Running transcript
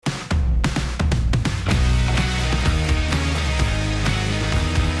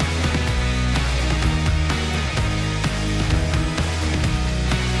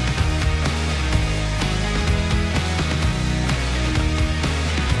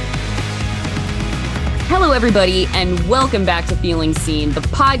Hello, everybody, and welcome back to Feeling Seen, the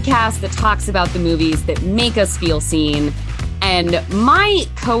podcast that talks about the movies that make us feel seen. And my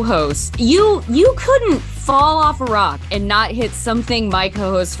co-host, you couldn't fall off a rock and not hit something my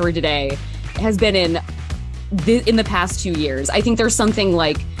co-host for today has been in the past 2 years. I think there's something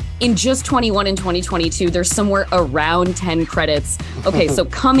like, in just 21 and 2022, there's somewhere around 10 credits. Okay, so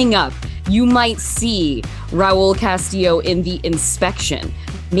coming up, you might see Raul Castillo in The Inspection.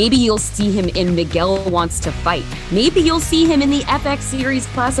 Maybe you'll see him in Miguel Wants to Fight. Maybe you'll see him in the FX series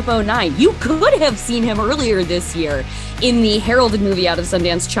Class of '09. You could have seen him earlier this year in the heralded movie out of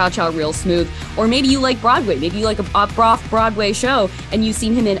Sundance, Cha Cha Real Smooth. Or maybe you like Broadway. Maybe you like a off-Broadway show and you've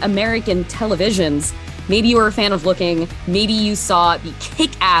seen him in American televisions. Maybe you were a fan of Looking. Maybe you saw the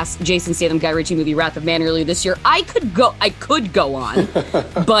kick-ass Jason Statham Guy Ritchie movie Wrath of Man earlier this year. I could go on,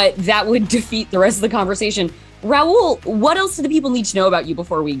 but that would defeat the rest of the conversation. Raul, what else do the people need to know about you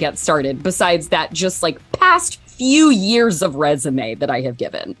before we get started, besides that just like past few years of resume that I have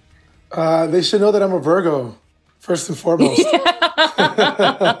given? They should know that I'm a Virgo, first and foremost.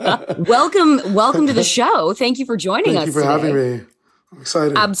 Welcome to the show. Thank you for joining us. Thank you for having me. I'm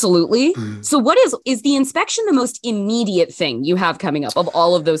excited. Absolutely. So what is The Inspection the most immediate thing you have coming up of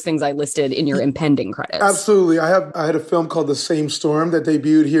all of those things I listed in your impending credits? Absolutely. I had a film called The Same Storm that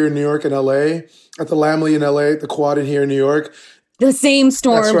debuted here in New York and LA, at the Lamley in LA, at the Quad in here in New York. The Same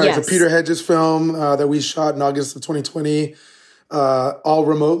Storm, That's right. Yes. It's a Peter Hedges film that we shot in August of 2020, all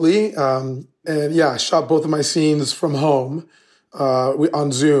remotely. And yeah, I shot both of my scenes from home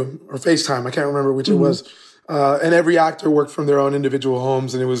on Zoom or FaceTime. I can't remember which it was. And every actor worked from their own individual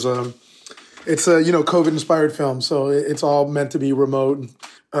homes, and it was it's a COVID-inspired film, so it's all meant to be remote.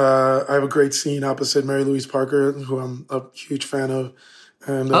 I have a great scene opposite Mary Louise Parker, who I'm a huge fan of.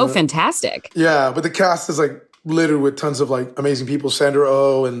 And fantastic! Yeah, but the cast is like littered with tons of like amazing people: Sandra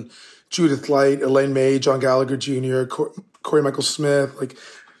Oh and Judith Light, Elaine May, John Gallagher Jr., Corey Michael Smith, like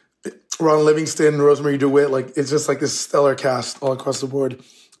Ron Livingston, Rosemary DeWitt. Like it's just like this stellar cast all across the board,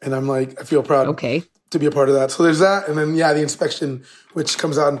 and I'm like I feel proud. Okay. To be a part of that. So there's that. And then, The Inspection, which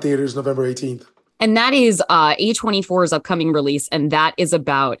comes out in theaters November 18th. And that is A24's upcoming release. And that is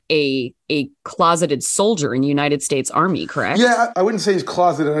about a closeted soldier in the United States Army, correct? Yeah, I wouldn't say he's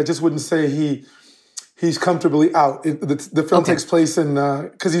closeted. I just wouldn't say he's comfortably out. The film takes place in,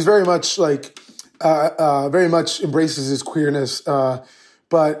 because he's very much very much embraces his queerness.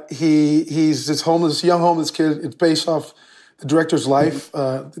 But he's this young homeless kid. It's based off the director's life.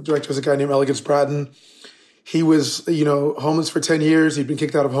 The director is a guy named Elegance Bratton. He was, homeless for 10 years. He'd been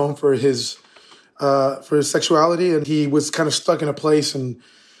kicked out of home for his sexuality, and he was kind of stuck in a place, and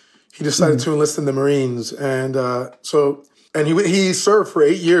he decided to enlist in the Marines. And he served for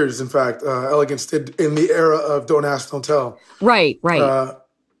 8 years, in fact, Elegance did, in the era of Don't Ask, Don't Tell. Right.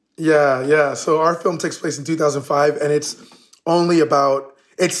 Yeah. So our film takes place in 2005, and it's only about,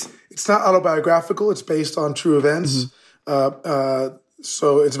 it's not autobiographical. It's based on true events.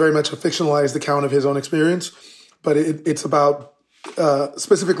 So it's very much a fictionalized account of his own experience, but it's about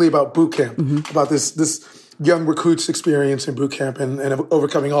specifically about boot camp, about this young recruit's experience in boot camp and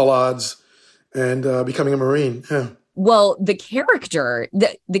overcoming all odds and becoming a Marine. Yeah. Well, the character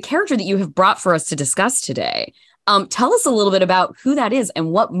that you have brought for us to discuss today, tell us a little bit about who that is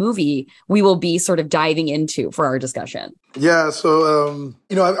and what movie we will be sort of diving into for our discussion. Yeah. So,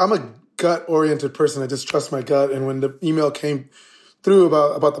 I'm a gut-oriented person. I just trust my gut. And when the email came through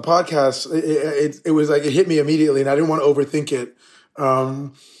about the podcast, it was like it hit me immediately, and I didn't want to overthink it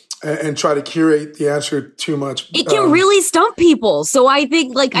and try to curate the answer too much. It can really stump people. So I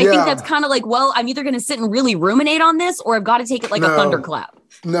think I think that's kind of like, well, I'm either going to sit and really ruminate on this, or I've got to take it like a thunderclap.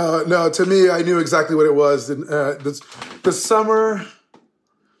 No. To me, I knew exactly what it was. And the summer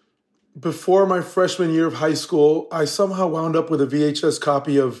before my freshman year of high school, I somehow wound up with a VHS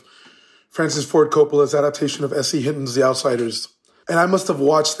copy of Francis Ford Coppola's adaptation of S.E. Hinton's The Outsiders. And I must have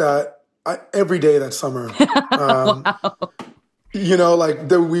watched that every day that summer. Wow. We didn't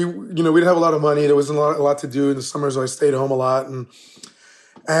have a lot of money. There wasn't a lot to do in the summers, so I stayed home a lot.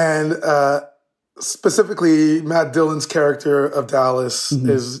 And specifically, Matt Dillon's character of Dallas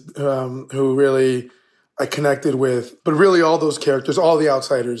is who really I connected with. But really, all those characters, all the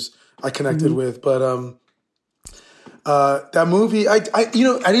outsiders, I connected with. But that movie, I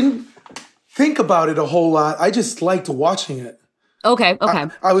didn't think about it a whole lot. I just liked watching it. Okay.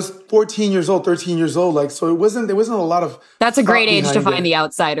 I was 14 years old, 13 years old. There wasn't a lot of. That's a great age to find the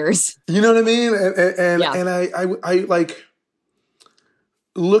outsiders. You know what I mean? And I like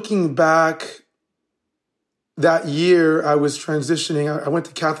looking back that year, I was transitioning. I went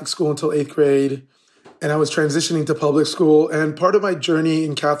to Catholic school until 8th grade, and I was transitioning to public school. And part of my journey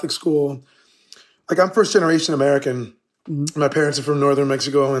in Catholic school like I'm first generation American. Mm-hmm. My parents are from northern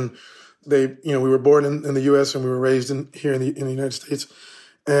Mexico, and they, we were born in the U.S. and we were raised here in the United States,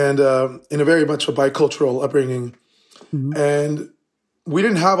 and in a very much a bicultural upbringing. Mm-hmm. And we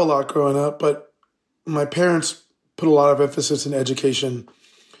didn't have a lot growing up, but my parents put a lot of emphasis in education,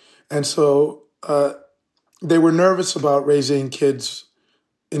 and so they were nervous about raising kids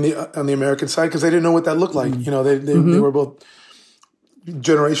on the American side because they didn't know what that looked like. Mm-hmm. They were both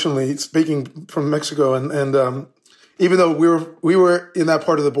generationally speaking from Mexico, and even though we were in that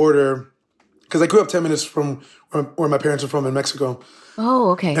part of the border, because I grew up 10 minutes from where my parents are from in Mexico.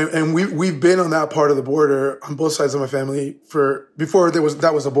 Oh, okay. And we've been on that part of the border on both sides of my family before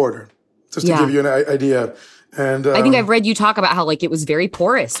that was a border, just to give you an idea. And I think I've read you talk about how like it was very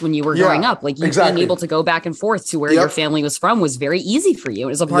porous when you were growing up. Like you being able to go back and forth to where your family was from was very easy for you. It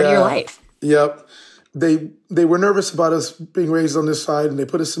was a part of your life. Yep. They were nervous about us being raised on this side, and they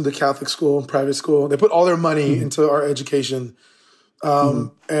put us into Catholic school and private school. They put all their money into our education.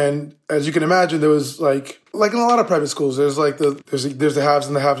 And as you can imagine, there was like in a lot of private schools, there's like there's the haves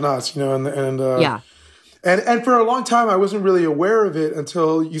and the have-nots, and for a long time, I wasn't really aware of it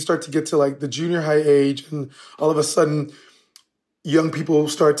until you start to get to like the junior high age, and all of a sudden, young people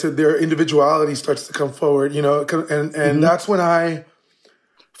their individuality starts to come forward, and that's when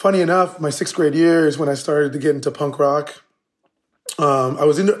funny enough, my 6th grade year is when I started to get into punk rock. I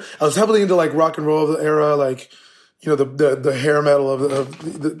was heavily into like rock and roll of the era, like, the hair metal of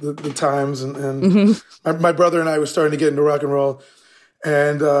the times, and my brother and I were starting to get into rock and roll,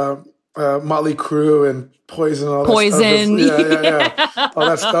 and Motley Crue and Poison, all that stuff. All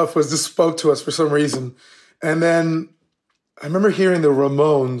that stuff just spoke to us for some reason. And then I remember hearing the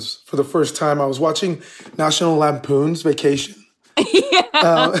Ramones for the first time. I was watching National Lampoon's Vacation.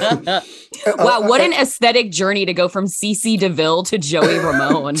 Wow, what an aesthetic journey to go from CeCe DeVille to Joey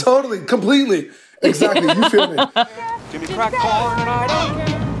Ramone. Totally, completely. Exactly, you feel me. Jimmy Crack calling tonight.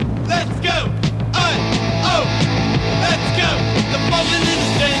 Let's go. Let's go. The moment in the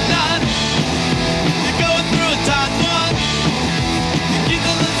straight line. You're going through a tight one. You keep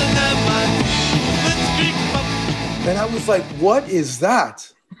the losing that mind. Let's drink. And I was like, what is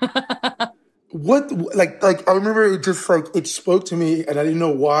that? What, like I remember it just like, it spoke to me, and I didn't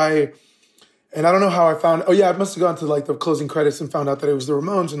know why. And I don't know how I found, I must have gone to like the closing credits and found out that it was the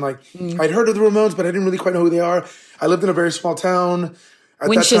Ramones. And like, I'd heard of the Ramones, but I didn't really quite know who they are. I lived in a very small town.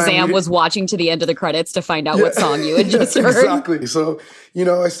 When Shazam was watching to the end of the credits to find out what song you had just heard. Exactly. So,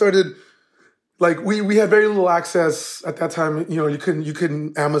 I started, like, we had very little access at that time. You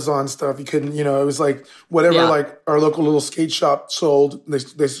couldn't Amazon stuff. You couldn't, it was like whatever, like our local little skate shop sold.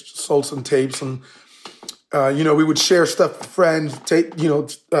 They sold some tapes, and we would share stuff with friends, tape,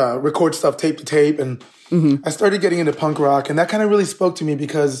 record stuff tape to tape. And I started getting into punk rock, and that kind of really spoke to me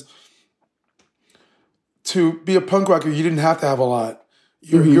because to be a punk rocker, you didn't have to have a lot.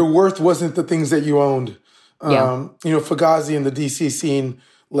 Your worth wasn't the things that you owned. Fugazi and the DC scene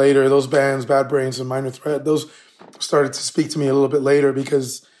later, those bands, Bad Brains and Minor Threat, those started to speak to me a little bit later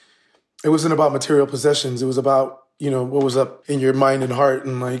because it wasn't about material possessions. It was about, what was up in your mind and heart,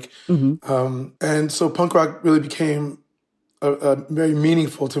 and like, and so punk rock really became a very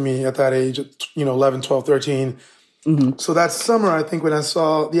meaningful to me at that age, 11, 12, 13. So that summer, I think when I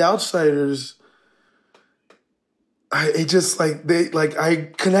saw The Outsiders, I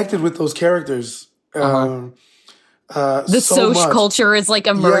connected with those characters. The social culture is like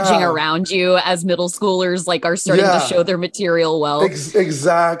emerging around you as middle schoolers like are starting to show their material wealth.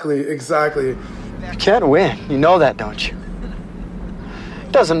 Exactly. You can't win. You know that, don't you?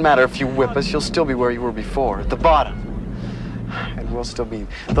 It doesn't matter if you whip us, you'll still be where you were before, at the bottom. And we'll still be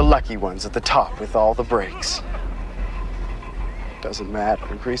the lucky ones at the top with all the breaks. Doesn't matter.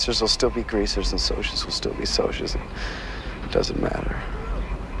 Greasers will still be greasers, and socials will still be socials. It doesn't matter.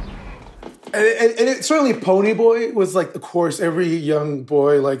 And it certainly Ponyboy was like, of course, every young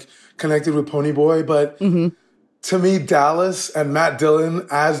boy like connected with Ponyboy. But to me, Dallas and Matt Dillon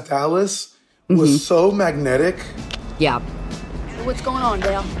as Dallas was so magnetic. Yeah. What's going on,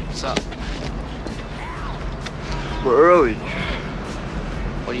 Dale? What's up? We're early.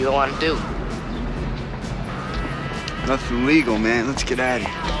 What do you want to do? Nothing legal, man. Let's get at it.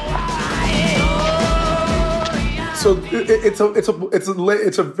 So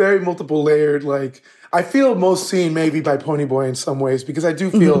it's a very multiple layered, like, I feel most seen maybe by Ponyboy in some ways because I do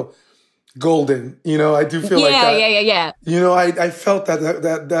feel golden, I do feel like that. Yeah. I felt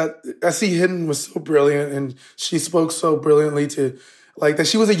that S.E. Hinton was so brilliant, and she spoke so brilliantly to, like, that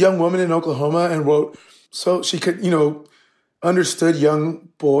she was a young woman in Oklahoma and wrote so she could, understood young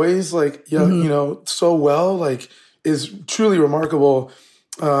boys, like, so well, like, is truly remarkable.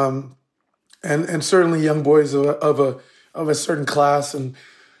 and certainly young boys of a certain class. And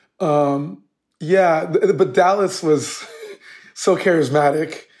but Dallas was so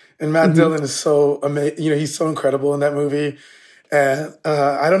charismatic, and Matt Dillon is so amazing. He's so incredible in that movie. And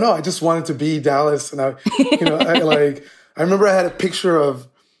I don't know, I just wanted to be Dallas, and I remember I had a picture of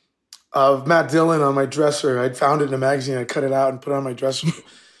Matt Dillon on my dresser. I'd found it in a magazine. I cut it out and put it on my dresser.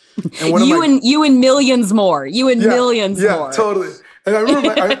 And you and millions more. Millions more. Yeah, totally. And I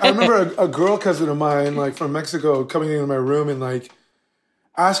remember a girl cousin of mine, like from Mexico, coming into my room and like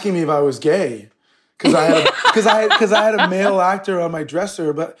asking me if I was gay because I had a male actor on my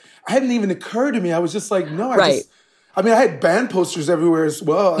dresser, but it hadn't even occurred to me. I was just like, no, I had band posters everywhere as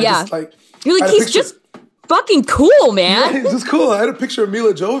well. You're like, he's just fucking cool, man. Yeah, he's just cool. I had a picture of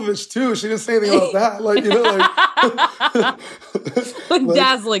Mila Jovovich too. She didn't say anything about that.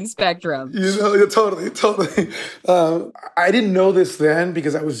 Dazzling spectrum. Totally. I didn't know this then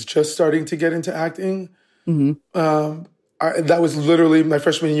because I was just starting to get into acting. That was literally my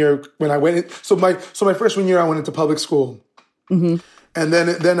freshman year when I went in. So my freshman year I went into public school. And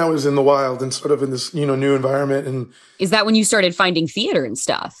then I was in the wild and sort of in this new environment. And is that when you started finding theater and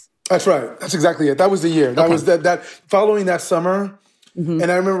stuff? That's right. That's exactly it. That was the year. That was that following that summer. And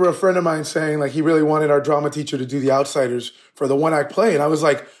I remember a friend of mine saying like he really wanted our drama teacher to do The Outsiders for the one-act play. And I was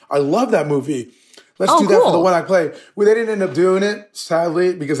like, I love that movie. Let's do that for the one-act play. Well, they didn't end up doing it,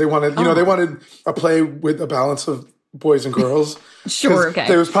 sadly, because they wanted, they wanted a play with a balance of boys and girls. Sure, okay.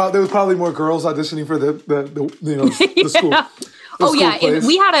 There was probably more girls auditioning for the school. And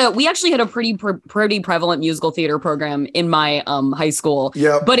we actually had a pretty prevalent musical theater program in my high school.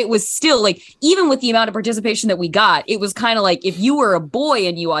 Yeah. But it was still like, even with the amount of participation that we got, it was kind of like if you were a boy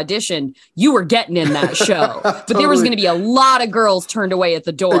and you auditioned, you were getting in that show. But there was going to be a lot of girls turned away at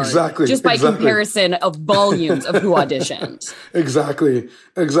the door. Exactly. Just by comparison of volumes of who auditioned. Exactly.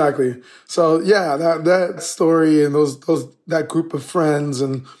 So yeah, that story and that group of friends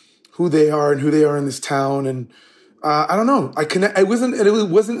and who they are in this town, and I don't know. It wasn't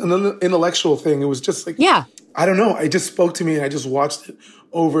an intellectual thing. It was just like, I don't know. It just spoke to me, and I just watched it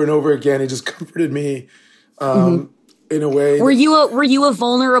over and over again. It just comforted me in a way. Were you a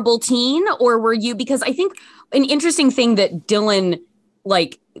vulnerable teen, or were you? Because I think an interesting thing that Dylan,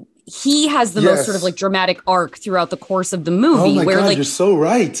 like, he has the most sort of like dramatic arc throughout the course of the movie. Oh my God, like, you're so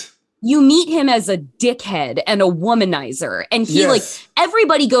right. You meet him as a dickhead and a womanizer, and he like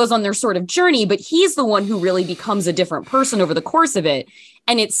everybody goes on their sort of journey, but he's the one who really becomes a different person over the course of it.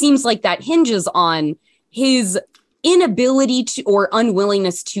 And it seems like that hinges on his inability to or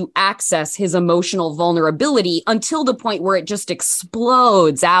unwillingness to access his emotional vulnerability until the point where it just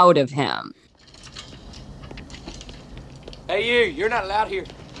explodes out of him. Hey, you're not allowed here.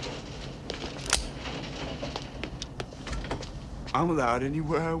 I'm allowed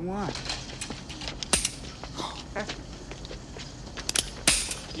anywhere I want.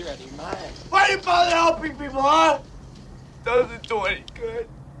 You're out of your mind. Why do you bother helping people, huh? Doesn't do any good.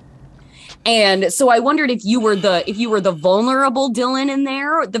 And so I wondered if you were the vulnerable Dylan in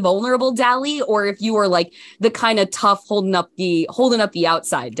there, the vulnerable Dally, or if you were like the kind of tough holding up the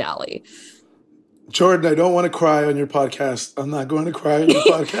outside Dally. Jordan, I don't want to cry on your podcast. I'm not going to cry on your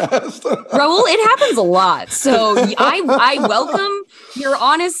podcast. Raul, it happens a lot. So I welcome your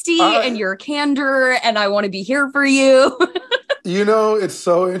honesty and your candor, and I want to be here for you. It's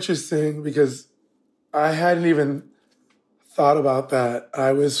so interesting because I hadn't even thought about that.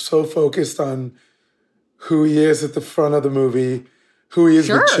 I was so focused on who he is at the front of the movie, who he is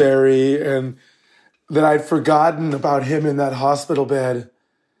with Cherry, and that I'd forgotten about him in that hospital bed.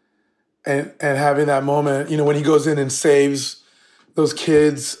 And having that moment, when he goes in and saves those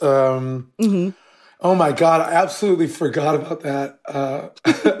kids. Oh my God, I absolutely forgot about that.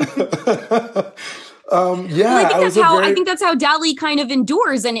 I think that's how Dally kind of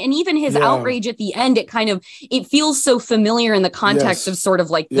endures, and even his outrage at the end. It feels so familiar in the context of sort of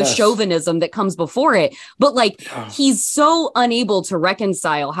like the chauvinism that comes before it. But he's so unable to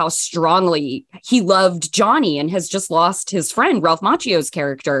reconcile how strongly he loved Johnny and has just lost his friend Ralph Macchio's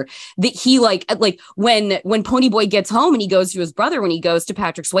character. That he like when Ponyboy gets home and he goes to his brother, when he goes to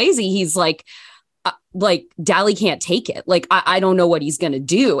Patrick Swayze, he's like Dally can't take it. Like, I don't know what he's going to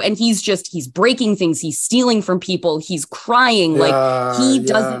do. And he's breaking things. He's stealing from people. He's crying. He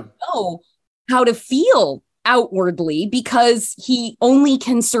doesn't know how to feel outwardly because he only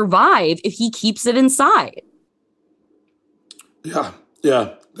can survive if he keeps it inside. Yeah.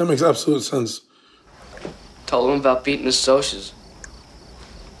 That makes absolute sense. Told him about beating his socials.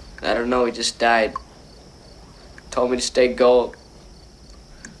 I don't know, he just died. Told me to stay gold.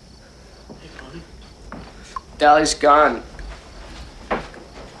 Dally's gone.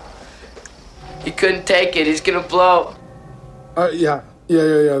 He couldn't take it. He's gonna blow. Yeah.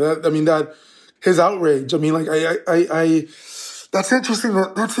 That his outrage. I mean, like I that's interesting.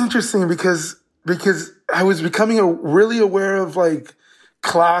 That's interesting because I was becoming really aware of like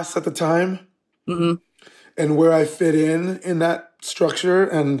class at the time, and where I fit in that structure,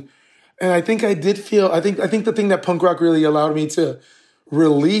 and I think I did feel. I think the thing that punk rock really allowed me to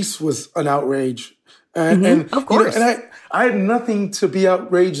release was an outrage, and of course, and I had nothing to be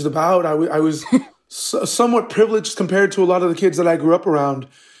outraged about. I was somewhat privileged compared to a lot of the kids that I grew up around,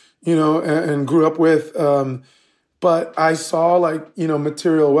 and grew up with. But I saw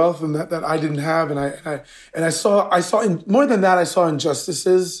material wealth and that I didn't have, and I saw more than that, I saw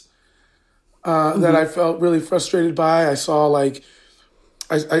injustices that I felt really frustrated by. I saw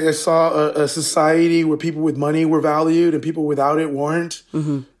I saw a society where people with money were valued and people without it weren't.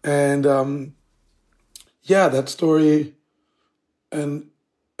 And that story and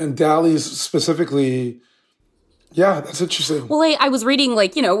Dally's specifically. Yeah, that's interesting. Well, I was reading,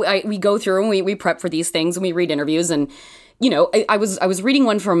 we go through and we prep for these things and we read interviews, and I was reading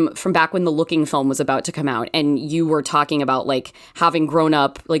one from back when The Looking film was about to come out, and you were talking about having growing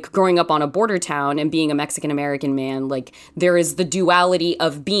up on a border town and being a Mexican American man. Like, there is the duality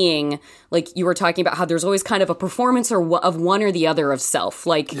of being, you were talking about how there's always kind of a performance of one or the other of self.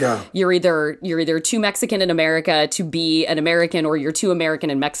 You're either too Mexican in America to be an American, or you're too American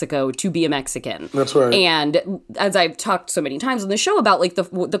in Mexico to be a Mexican. That's right. And as I've talked so many times on the show about,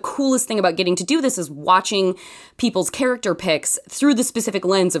 the coolest thing about getting to do this is watching people's character picks through the specific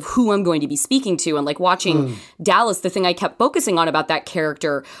lens of who I'm going to be speaking to. And watching Dallas, the thing I kept focusing on about that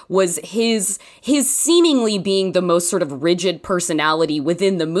character was his seemingly being the most sort of rigid personality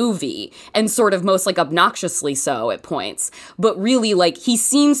within the movie, and sort of most obnoxiously so at points. But really, he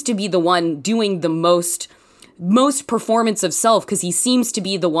seems to be the one doing the most performance of self, because he seems to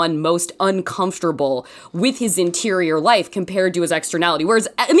be the one most uncomfortable with his interior life compared to his externality. Whereas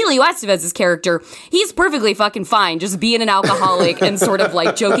Emilio Estevez's character, he's perfectly fucking fine just being an alcoholic and sort of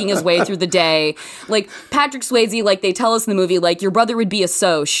joking his way through the day. Patrick Swayze, they tell us in the movie, your brother would be a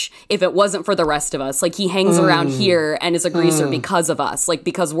soch if it wasn't for the rest of us. He hangs around here and is a greaser because of us,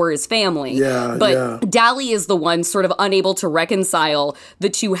 because we're his family. Dally is the one sort of unable to reconcile the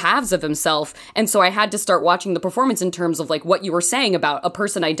two halves of himself. And so I had to start watching the performance in terms of what you were saying about a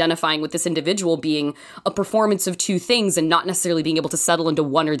person identifying with this individual being a performance of two things and not necessarily being able to settle into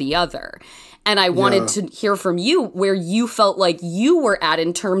one or the other. And I wanted to hear from you where you felt you were at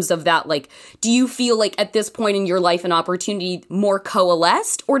in terms of that. Do you feel at this point in your life an opportunity more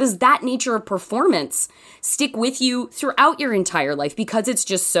coalesced, or does that nature of performance stick with you throughout your entire life because it's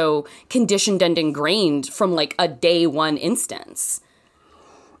just so conditioned and ingrained from a day one instance?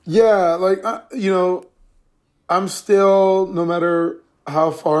 Yeah, I'm still, no matter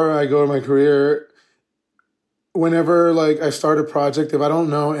how far I go in my career, whenever I start a project, if I don't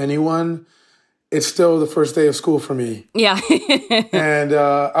know anyone, it's still the first day of school for me. Yeah. And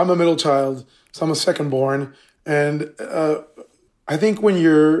I'm a middle child, so I'm a second born. And I think when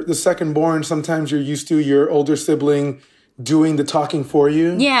you're the second born, sometimes you're used to your older sibling doing the talking for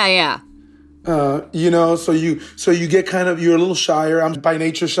you. Yeah. So you get kind of, you're a little shyer. I'm by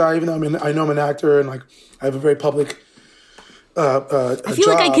nature shy, even though I know I'm an actor and I have a very public I feel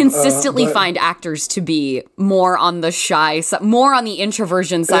job, I consistently find actors to be more on the shy side, more on the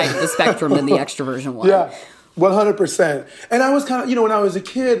introversion side of the spectrum than the extroversion one. Yeah, 100%. And I was kind of, when I was a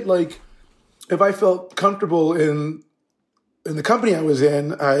kid, if I felt comfortable in the company I was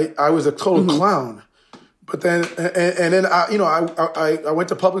in, I was a total clown. But then, and then I went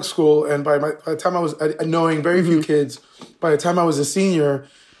to public school, and by the time I was knowing very few kids, by the time I was a senior,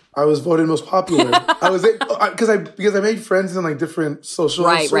 I was voted most popular. I was because I made friends in different social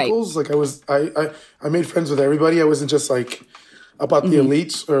circles. Right. I made friends with everybody. I wasn't just about the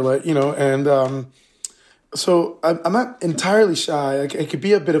elites or and so I'm not entirely shy. I could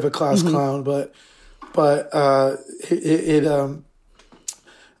be a bit of a class clown, but at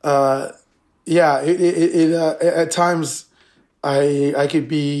times I could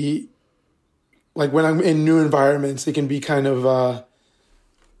be when I'm in new environments, it can be kind of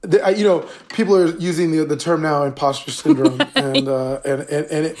people are using the term now, imposter syndrome, and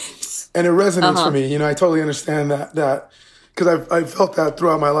it resonates for me. I totally understand that because I've felt that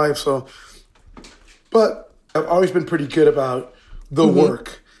throughout my life. So, but I've always been pretty good about the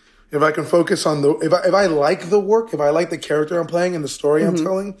work. If I can focus on if I like the work, if I like the character I'm playing and the story I'm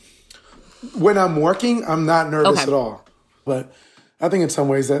telling, when I'm working, I'm not nervous at all. But I think in some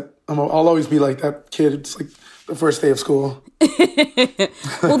ways that I'll always be like that kid. It's first day of school.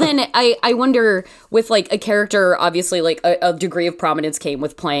 Well, then I wonder, with like a character, obviously like a degree of prominence came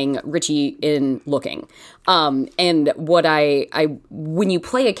with playing Richie in Looking. And what I when you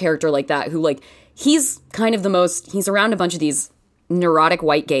play a character like that, who like, he's kind of he's around a bunch of these neurotic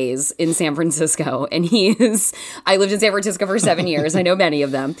white gays in San Francisco, and I lived in San Francisco for 7 years. I know many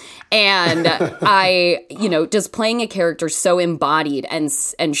of them. And just playing a character so embodied and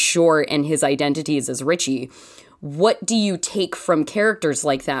sure in his identities as Richie, what do you take from characters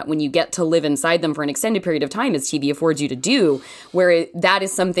like that when you get to live inside them for an extended period of time, as TV affords you to do, where that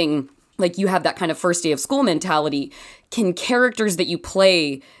is something like you have that kind of first day of school mentality? Can characters that you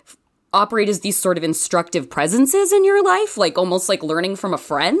play operate as these sort of instructive presences in your life, like almost like learning from a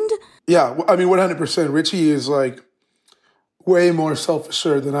friend? Yeah, I mean, 100%. Richie is like way more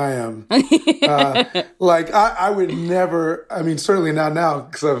self-assured than I am. I would never, I mean, certainly not now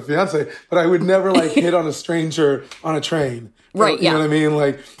because I have a fiance, but I would never like hit on a stranger on a train. Right, You know what I mean?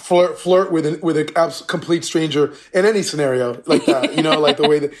 Like flirt with a complete stranger in any scenario like that, like the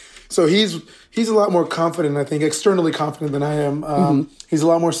way that, so he's a lot more confident, I think, externally confident than I am. He's a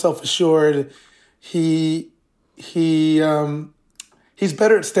lot more self-assured. He's better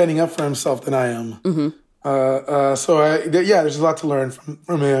at standing up for himself than I am. There's a lot to learn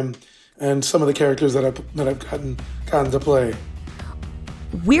from him and some of the characters that I've gotten to play.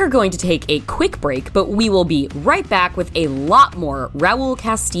 We're going to take a quick break, but we will be right back with a lot more Raul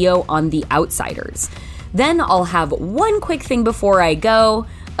Castillo on The Outsiders. Then I'll have one quick thing before I go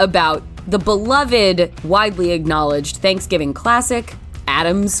about the beloved, widely acknowledged Thanksgiving classic,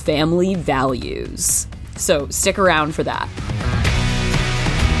 Addams Family Values. So stick around for that.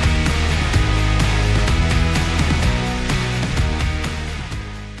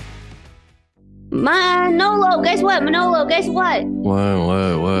 Manolo, guess what?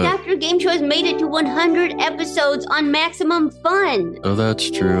 What? Dr. Game Show has made it to 100 episodes on Maximum Fun. Oh,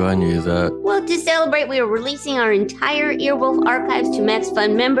 that's true. I knew that. Well, to celebrate, we are releasing our entire Earwolf archives to Max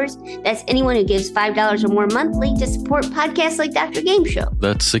Fun members. That's anyone who gives $5 or more monthly to support podcasts like Dr. Game Show.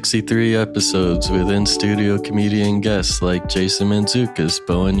 That's 63 episodes with in-studio comedian guests like Jason Mantzoukas,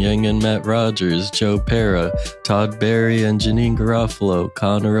 Bowen Yang and Matt Rogers, Joe Pera, Todd Barry and Janine Garofalo,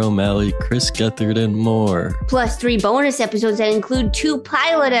 Connor O'Malley, Chris Gethard, and more. Plus 3 bonus episodes that include 2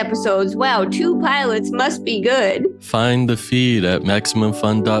 pilot episodes. Wow, 2 pilots must be good. Find the feed at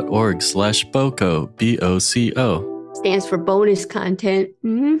MaximumFun.org/BOCO, BOCO. Stands for bonus content.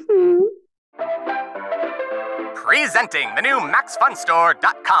 Presenting the new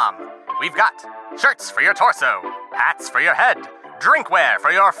MaxFunStore.com. We've got shirts for your torso, hats for your head, drinkware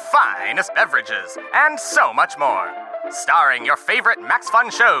for your finest beverages, and so much more. Starring your favorite Max Fun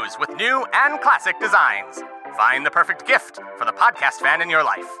shows with new and classic designs. Find the perfect gift for the podcast fan in your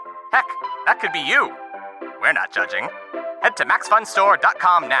life. Heck, that could be you. We're not judging. Head to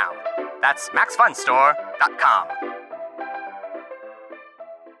MaxFunStore.com now. That's MaxFunStore.com.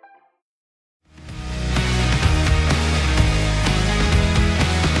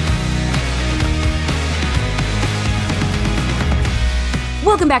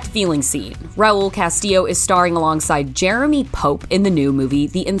 Welcome back to Feeling Seen. Raul Castillo is starring alongside Jeremy Pope in the new movie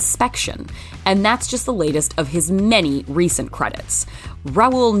The Inspection, and that's just the latest of his many recent credits.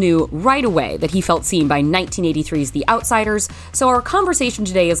 Raul knew right away that he felt seen by 1983's The Outsiders, so our conversation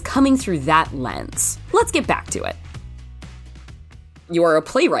today is coming through that lens. Let's get back to it. You are a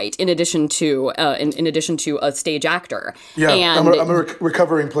playwright in addition to a stage actor. Yeah, and I'm a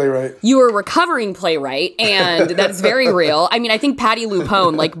recovering playwright. You are a recovering playwright, and that's very real. I mean, I think Patti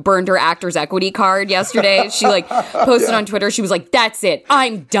LuPone burned her Actors Equity card yesterday. She posted on Twitter. She was like, "That's it,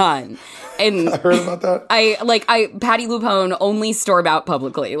 I'm done." And I heard about that. Patti LuPone only store bought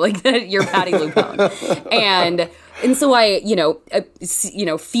publicly. You're Patti LuPone, and so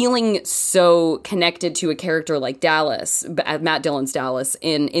feeling so connected to a character like Dallas, Matt Dillon's Dallas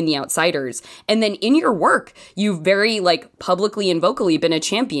in The Outsiders, and then in your work, you've very publicly and vocally been a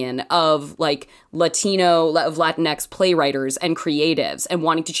champion of Latinx playwriters and creatives and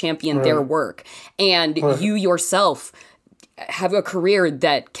wanting to champion their work, and you yourself have a career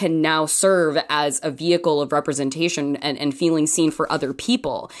that can now serve as a vehicle of representation and feeling seen for other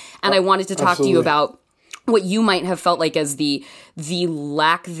people. And I wanted to talk to you about what you might have felt like as the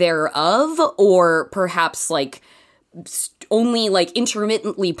lack thereof, or perhaps only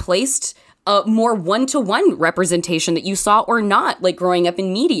intermittently placed a more one-to-one representation that you saw or not, like growing up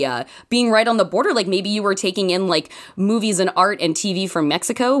in media, being right on the border. Like maybe you were taking in like movies and art and TV from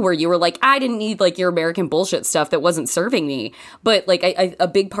Mexico where you were like, I didn't need like your American bullshit stuff that wasn't serving me. But like a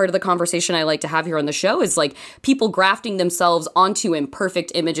big part of the conversation I like to have here on the show is like people grafting themselves onto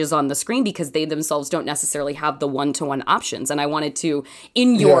imperfect images on the screen because they themselves don't necessarily have the one-to-one options. And I wanted to,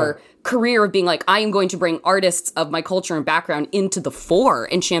 in your career of being like, I am going to bring artists of my culture and background into the fore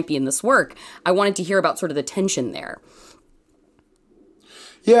and champion this work, I wanted to hear about sort of the tension there.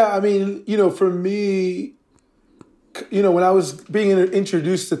 Yeah, I mean, you know, for me, you know, when I was being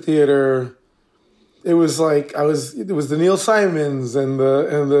introduced to theater, it was like it was the Neil Simons and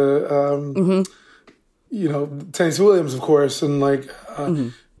the you know, Tennessee Williams, of course, and like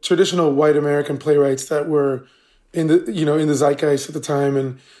traditional white American playwrights that were in the zeitgeist at the time,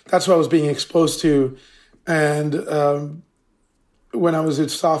 and that's what I was being exposed to. And when I was a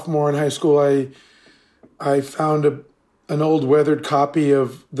sophomore in high school, I found an old weathered copy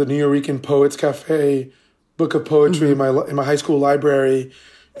of the Nuyorican Poets Cafe book of poetry in my high school library,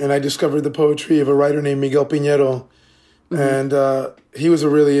 and I discovered the poetry of a writer named Miguel Piñero, and he was a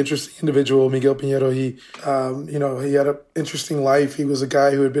really interesting individual. Miguel Piñero, he had an interesting life. He was a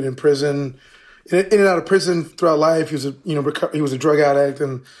guy who had been in prison. In and out of prison throughout life. He was a drug addict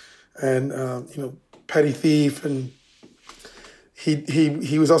and petty thief, and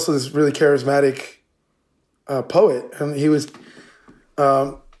he was also this really charismatic poet, and he was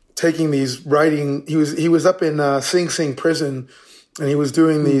taking these writing. He was up in Sing Sing prison, and he was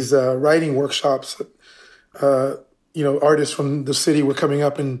doing these writing workshops. Artists from the city were coming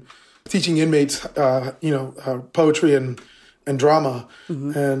up and teaching inmates, poetry and drama,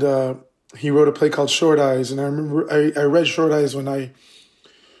 and. He wrote a play called Short Eyes, and I remember I read Short Eyes when I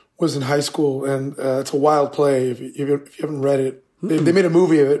was in high school, and it's a wild play. If you haven't read it, they made a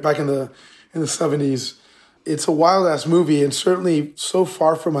movie of it back in the 70s. It's a wild ass movie, and certainly so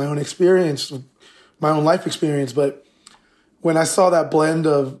far from my own experience, my own life experience. But when I saw that blend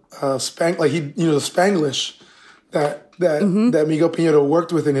of the Spanglish that Miguel Piñero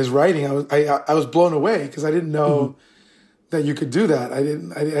worked with in his writing, I was blown away because I didn't know. That you could do that.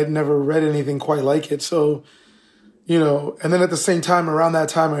 I'd never read anything quite like it. So, you know, and then at the same time, around that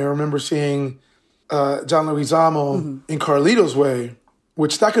time, I remember seeing John Leguizamo in Carlito's Way,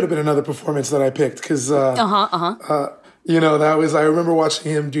 which that could have been another performance that I picked. Cause, I remember watching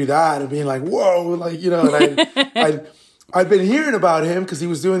him do that and being like, whoa, like, you know, and I'd been hearing about him cause he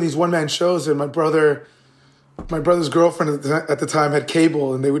was doing these one-man shows, and my brother's girlfriend at the time had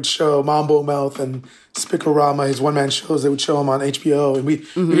cable, and they would show Mambo Mouth and Spikorama, his one-man shows. They would show him on HBO, and we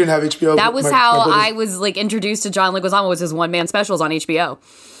didn't have HBO. That was how I was like introduced to John Leguizamo, was his one-man specials on HBO.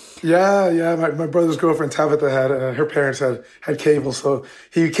 Yeah. My brother's girlfriend Tabitha had her parents had cable, so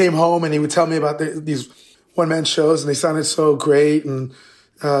he came home and he would tell me about these one-man shows, and they sounded so great. And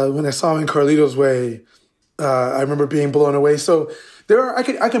when I saw him in Carlito's Way, I remember being blown away. So I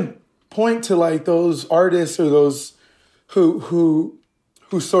can point to like those artists or those who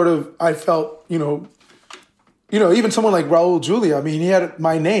sort of I felt, even someone like Raul Julia. I mean, he had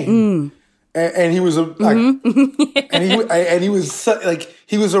my name, and he was a and he was like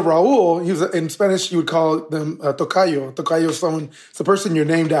he was a Raul. He was in Spanish. You would call them tocayo. Tocayo is someone. It's the person you're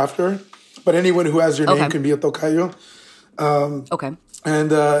named after, but anyone who has your name can be a tocayo. Okay.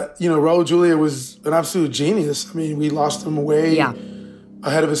 And Raul Julia was an absolute genius. I mean, we lost him way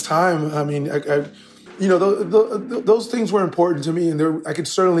ahead of his time. I mean, those things were important to me, and I could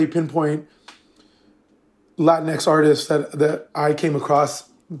certainly pinpoint Latinx artists that I came across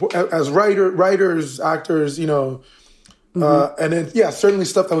as writers, actors, and then certainly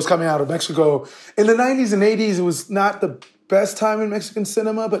stuff that was coming out of Mexico in the 90s and 80s. It was not the best time in Mexican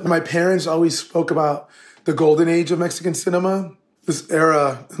cinema, but my parents always spoke about the golden age of Mexican cinema, this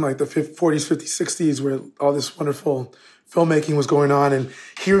era in like the 40s, 50s, 60s, where all this wonderful filmmaking was going on, and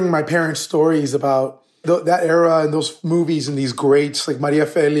hearing my parents' stories about that era and those movies and these greats like Maria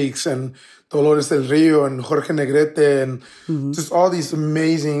Felix and Dolores del Rio and Jorge Negrete and just all these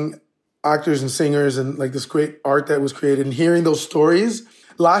amazing actors and singers and like this great art that was created, and hearing those stories.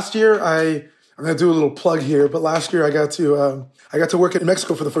 Last year, I'm going to do a little plug here, but last year I got to work in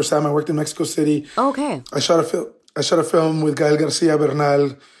Mexico for the first time. I worked in Mexico City. Okay. I shot a film with Gael Garcia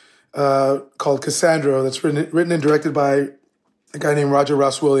Bernal called Cassandra, that's written and directed by a guy named Roger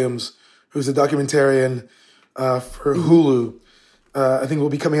Ross Williams, who's a documentarian for Hulu. I think will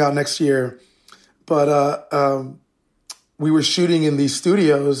be coming out next year. But we were shooting in these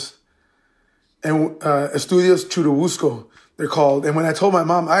studios, and Estudios Churubusco, they're called. And when I told my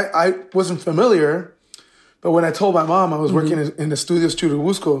mom, I wasn't familiar, but when I told my mom I was working in Estudios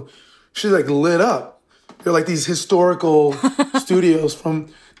Churubusco, she's like lit up. They're like these historical studios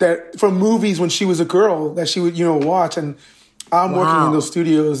from movies when she was a girl that she would, watch. And I'm working in those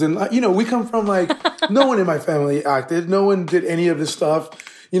studios. And, we come from like, no one in my family acted. No one did any of this stuff.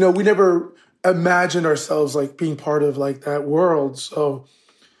 We never imagined ourselves like being part of like that world. So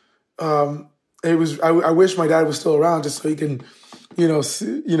it was, I wish my dad was still around just so he can,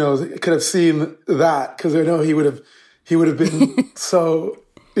 could have seen that. Cause I know he would have been so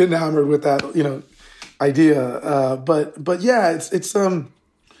enamored with that, idea. But yeah, it's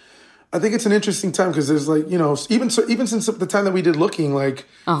I think it's an interesting time because there's like, even since the time that we did Looking, like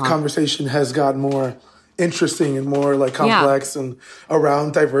conversation has gotten more interesting and more like complex and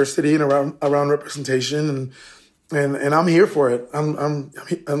around diversity and around representation and I'm here for it. I'm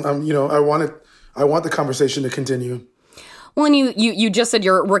I want the conversation to continue. Well, and you just said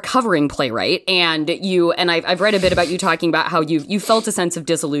you're a recovering playwright, and I've read a bit about you talking about how you felt a sense of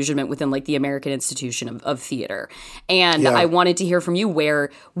disillusionment within like the American institution of theater, and I wanted to hear from you where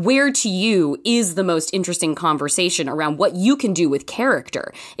to you is the most interesting conversation around what you can do with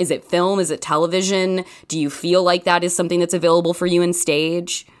character. Is it film? Is it television? Do you feel like that is something that's available for you in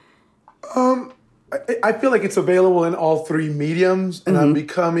stage? I feel like it's available in all three mediums, and I'm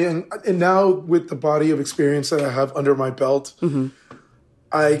becoming, and now with the body of experience that I have under my belt,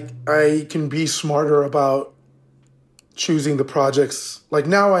 I can be smarter about choosing the projects. Like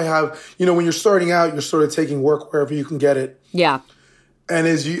now I have, when you're starting out, you're sort of taking work wherever you can get it. Yeah. And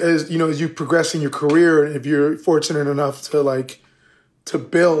as you progress in your career, and if you're fortunate enough to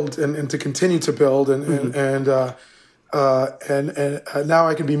build and to continue to build, and now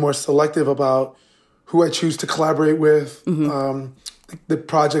I can be more selective about who I choose to collaborate with, the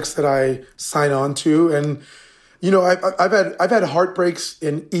projects that I sign on to, and I've had heartbreaks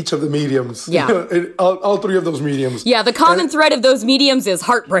in each of the mediums. Yeah, in all three of those mediums. Yeah, the common thread of those mediums is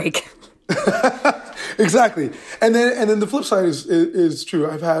heartbreak. Exactly, and then the flip side is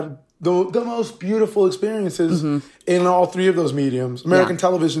true. I've had the most beautiful experiences in all three of those mediums. American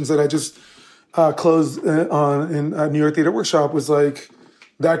Televisions that I just closed on in New York Theater Workshop was like.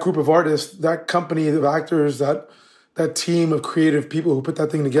 That group of artists, that company of actors, that team of creative people who put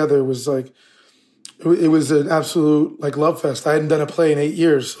that thing together was like, it was an absolute like love fest. I hadn't done a play in 8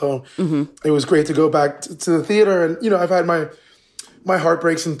 years, so it was great to go back to the theater. And I've had my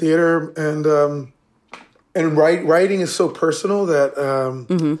heartbreaks in theater, and writing is so personal that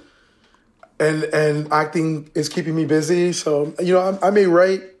and acting is keeping me busy. So I may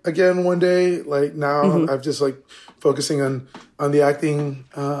write again one day. Like now, I've just like focusing on the acting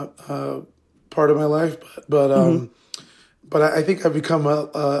part of my life, but I think I've become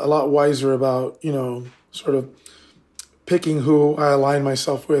a lot wiser about sort of picking who I align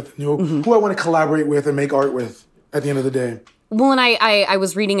myself with and who I want to collaborate with and make art with at the end of the day. Well, and I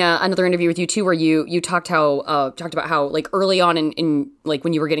was reading another interview with you too, where you talked about how like early on in like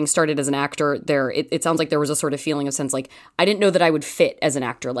when you were getting started as an actor, it sounds like there was a sort of feeling of sense like I didn't know that I would fit as an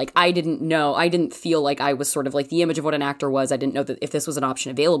actor. Like I didn't feel like I was sort of like the image of what an actor was. I didn't know that if this was an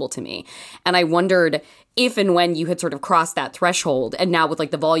option available to me, and I wondered if and when you had sort of crossed that threshold, and now with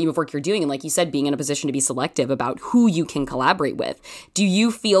like the volume of work you're doing, and like you said, being in a position to be selective about who you can collaborate with, do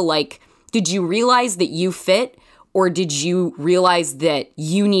you feel like did you realize that you fit? Or did you realize that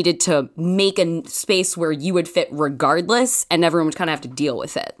you needed to make a space where you would fit regardless and everyone would kind of have to deal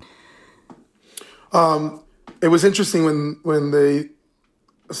with it? It was interesting when they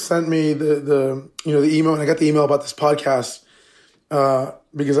sent me the email, and I got the email about this podcast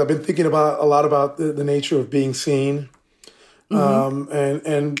because I've been thinking a lot about the nature of being seen.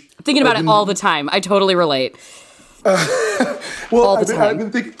 And thinking about it all the time. I totally relate. Well, I've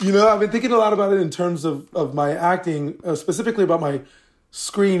been thinking a lot about it in terms of my acting, specifically about my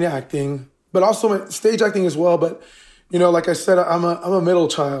screen acting, but also my stage acting as well. But like I said, I'm a middle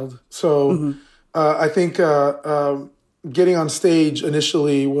child, so I think getting on stage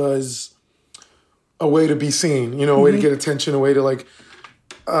initially was a way to be seen, a way to get attention, a way to like.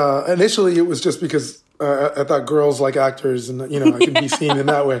 Initially, it was just because I thought girls like actors, and I could be seen in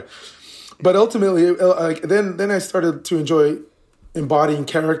that way. But ultimately, then I started to enjoy embodying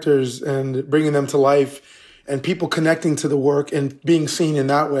characters and bringing them to life, and people connecting to the work and being seen in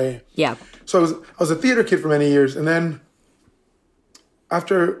that way. Yeah. So I was a theater kid for many years, and then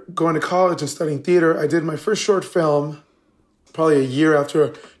after going to college and studying theater, I did my first short film, probably a year after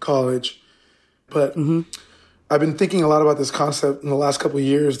college. But I've been thinking a lot about this concept in the last couple of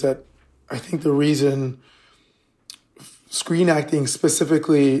years. That I think the reason screen acting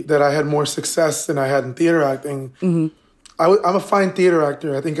specifically that I had more success than I had in theater acting. I'm a fine theater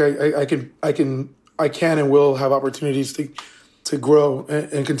actor. I think I can and will have opportunities to grow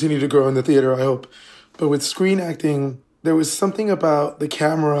and continue to grow in the theater, I hope. But with screen acting, there was something about the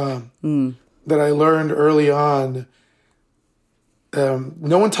camera that I learned early on.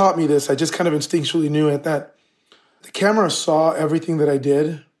 No one taught me this. I just kind of instinctually knew it, that the camera saw everything that I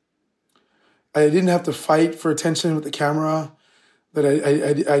did. I didn't have to fight for attention with the camera. That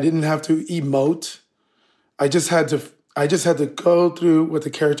I didn't have to emote. I just had to go through what the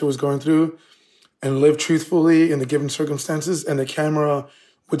character was going through and live truthfully in the given circumstances, and the camera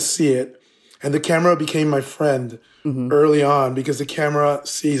would see it. And the camera became my friend early on, because the camera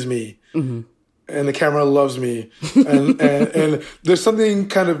sees me and the camera loves me. And there's something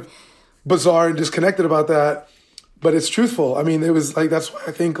kind of bizarre and disconnected about that, but it's truthful. I mean, it was like, that's why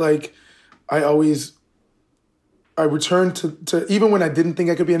I think like I returned to even when I didn't think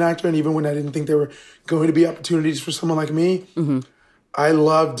I could be an actor, and even when I didn't think there were going to be opportunities for someone like me, I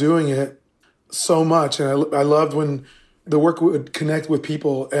loved doing it so much. And I loved when the work would connect with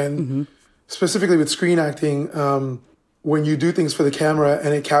people, and specifically with screen acting, when you do things for the camera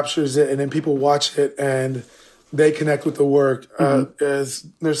and it captures it and then people watch it and they connect with the work, there's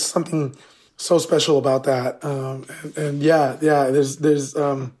something so special about that. And there's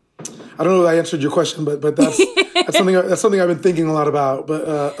I don't know if I answered your question, but that's that's something I've been thinking a lot about. But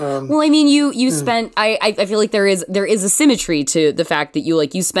well, I mean, you spent. I feel like there is a symmetry to the fact that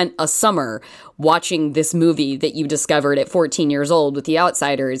you spent a summer watching this movie that you discovered at 14 years old with The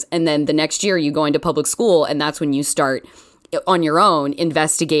Outsiders, and then the next year you go into public school, and that's when you start on your own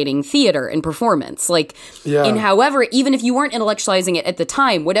investigating theater and performance. Like, and however, even if you weren't intellectualizing it at the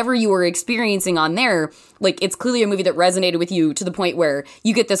time, whatever you were experiencing on there, like, it's clearly a movie that resonated with you to the point where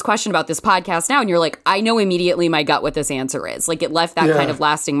you get this question about this podcast now and you're like, I know immediately my gut what this answer is. Like, it left that kind of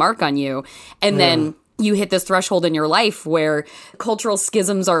lasting mark on you. And then you hit this threshold in your life where cultural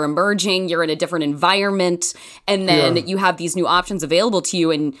schisms are emerging, you're in a different environment, and then you have these new options available to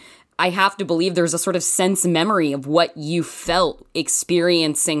you. And I have to believe there's a sort of sense memory of what you felt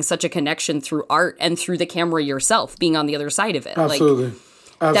experiencing such a connection through art and through the camera yourself, being on the other side of it. Absolutely.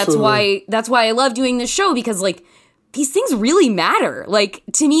 Like, that's why I love doing this show, because like these things really matter. Like,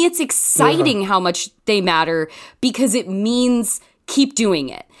 to me, it's exciting how much they matter, because it means keep doing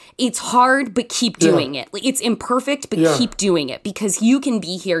it. It's hard, but keep doing it. Like, it's imperfect, but keep doing it, because you can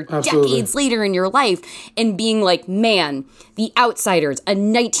be here decades later in your life and being like, man, The Outsiders, a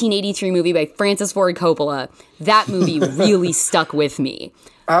 1983 movie by Francis Ford Coppola, that movie really stuck with me.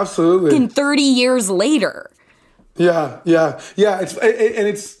 Absolutely. And 30 years later. Yeah.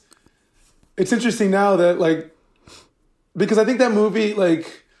 It's interesting now that, like, because I think that movie,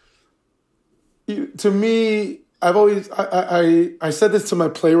 like, to me, I've always, I said this to my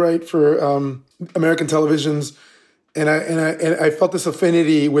playwright for American Televisions, and I felt this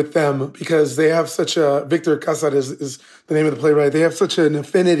affinity with them because they have such a, Victor Casar is the name of the playwright. They have such an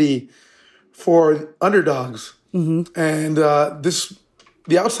affinity for underdogs. And The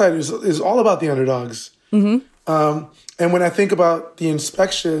Outsiders is all about the underdogs. And when I think about The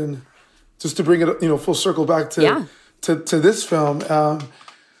Inspection, just to bring it, full circle back to this film,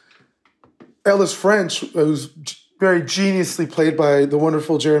 Ellis French, who's very geniusly played by the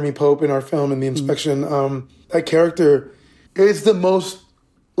wonderful Jeremy Pope in our film in The Inspection, that character is the most,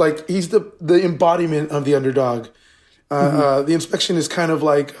 like, he's the embodiment of the underdog. The Inspection is kind of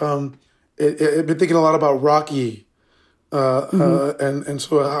like, I've been thinking a lot about Rocky, and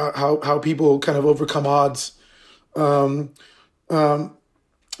so how people kind of overcome odds. But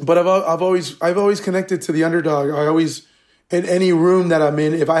I've always connected to the underdog. I always, in any room that I'm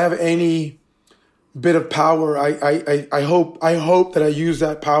in, if I have any bit of power, I hope that I use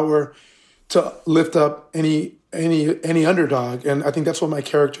that power to lift up any underdog, and I think that's what my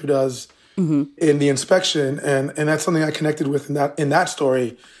character does in The Inspection, and that's something I connected with in that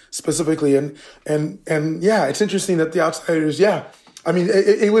story specifically, and it's interesting that The Outsiders, I mean,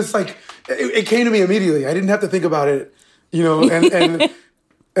 it was like it came to me immediately. I didn't have to think about it,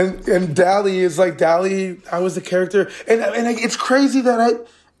 and Dally is like Dally. I was the character, and it's crazy that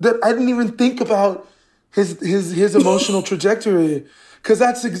I didn't even think about his emotional trajectory, because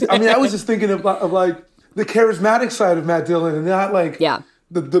I was just thinking of like the charismatic side of Matt Dillon, and not like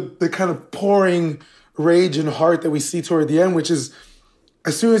the kind of pouring rage and heart that we see toward the end, which is,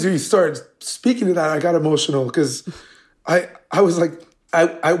 as soon as he started speaking to that, I got emotional, because I was like,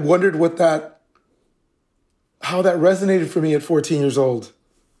 I wondered how that resonated for me at 14 years old,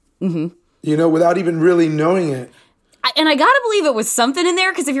 without even really knowing it. I gotta believe it was something in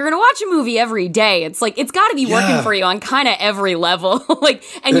there, because if you're gonna watch a movie every day, it's like, it's gotta be working for you on kind of every level. Like,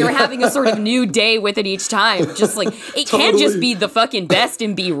 and you're having a sort of new day with it each time. Just like, it can't just be the fucking best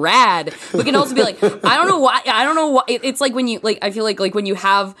and be rad. It can also be like, I don't know why. It's like when you, like, I feel like when you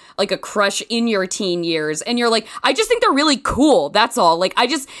have like a crush in your teen years and you're like, I just think they're really cool. That's all. Like,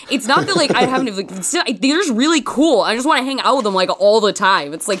 it's not that like I haven't, like, they're just really cool. I just want to hang out with them like all the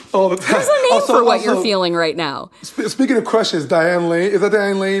time. It's like, there's a name for what you're feeling right now. Speaking of crushes, Diane Lane, is that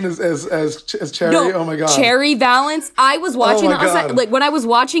Diane Lane as Cherry? No, oh my God. Cherry Valance. I was watching when I was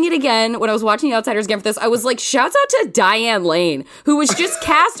watching it again, when I was watching The Outsiders again for this, I was like, shouts out to Diane Lane, who was just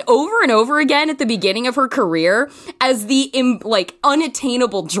cast over and over again at the beginning of her career as the like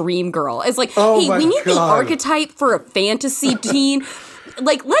unattainable dream girl. It's like, hey, we need the archetype for a fantasy teen.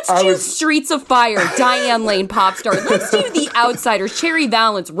 Like, let's do Streets of Fire, Diane Lane, pop star. Let's do The Outsiders, Cherry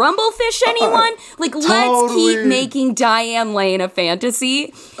Valance, Rumblefish, anyone? Like, let's keep making Diane Lane a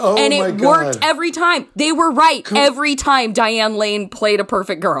fantasy. And it worked every time. They were right every time Diane Lane played a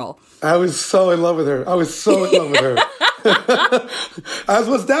perfect girl. I was so in love with her. As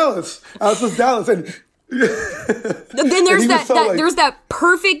was Dallas. And then there's there's that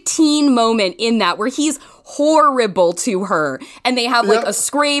perfect teen moment in that where he's horrible to her, and they have like a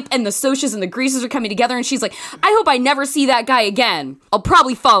scrape, and the Socs and the Greases are coming together, and she's like, I hope I never see that guy again. I'll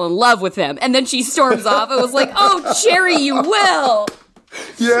probably fall in love with him. And then she storms off. I was like, oh, Cherry, you will.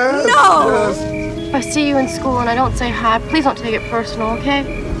 Yes. No. Yes. If I see you in school and I don't say hi, please don't take it personal, okay?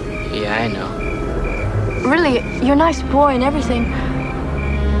 Yeah, I know. Really, you're a nice boy and everything.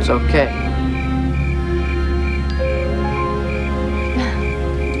 It's okay.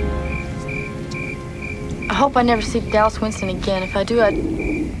 I hope I never see Dallas Winston again. If I do,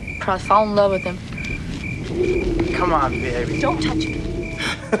 I'd probably fall in love with him. Come on, baby. Don't touch me.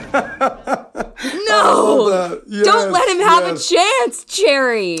 No! Yes, don't let him have a chance,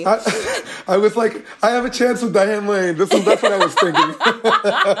 Cherry. I was like, I have a chance with Diane Lane. That's what I was thinking.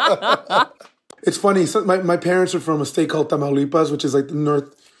 It's funny. So my parents are from a state called Tamaulipas, which is like the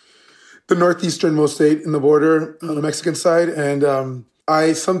northeasternmost state in the border on the Mexican side. And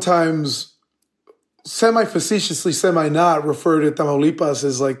I sometimes semi-facetiously, semi-not, refer to Tamaulipas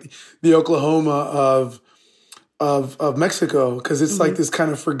as like the Oklahoma of Mexico, because it's like this kind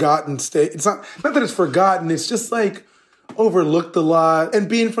of forgotten state. It's not that it's forgotten, it's just like overlooked a lot. And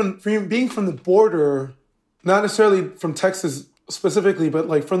being from the border, not necessarily from Texas specifically, but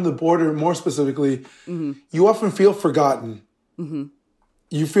like from the border more specifically, you often feel forgotten.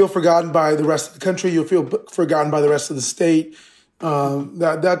 You feel forgotten by the rest of the country. You feel forgotten by the rest of the state.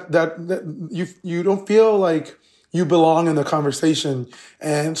 That you don't feel like you belong in the conversation,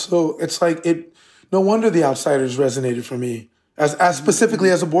 and so it's like no wonder The Outsiders resonated for me as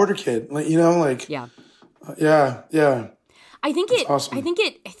specifically as a border kid, like, you know, like yeah. I think it. Awesome. I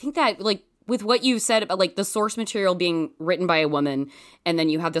think that like with what you said about like the source material being written by a woman, and then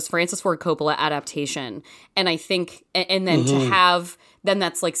you have this Francis Ford Coppola adaptation, and I think and then to have then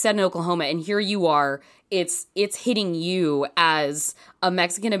that's like set in Oklahoma, and here you are. It's hitting you as a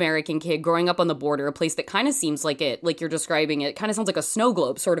Mexican-American kid growing up on the border, a place that kind of seems like like you're describing it, kind of sounds like a snow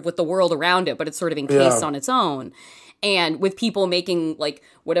globe, sort of with the world around it, but it's sort of encased on its own. And with people making like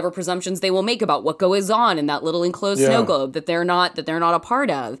whatever presumptions they will make about what goes on in that little enclosed snow globe that they're not a part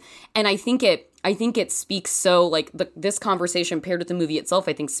of. And I think it speaks so, like, this conversation paired with the movie itself,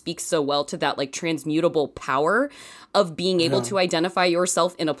 I think speaks so well to that, like, transmutable power of being able to identify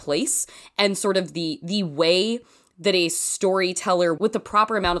yourself in a place, and sort of the way that a storyteller with the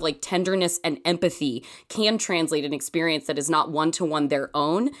proper amount of like tenderness and empathy can translate an experience that is not one-to-one their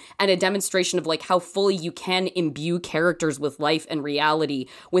own, and a demonstration of like how fully you can imbue characters with life and reality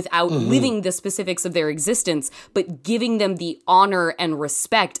without living the specifics of their existence, but giving them the honor and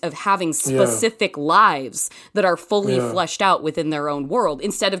respect of having specific lives that are fully fleshed out within their own world,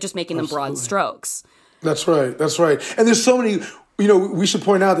 instead of just making them broad strokes. That's right. And there's so many, you know, we should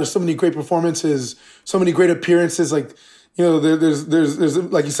point out there's so many great performances, so many great appearances. Like, you know, there's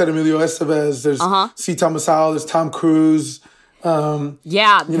like you said, Emilio Estevez, there's C. Thomas Howell, there's Tom Cruise.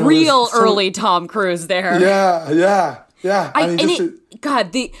 Real early Tom Cruise there. Yeah.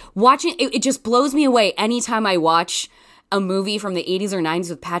 Watching it just blows me away anytime I watch a movie from the 80s or 90s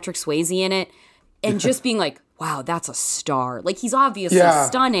with Patrick Swayze in it, and just being like, wow, that's a star. Like, he's obviously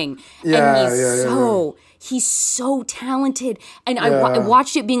stunning. And he's so talented. And I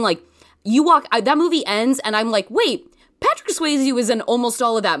watched it being like, that movie ends and I'm like, wait, Patrick Swayze was in almost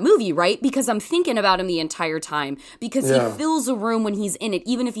all of that movie, right? Because I'm thinking about him the entire time. Because he fills a room when he's in it,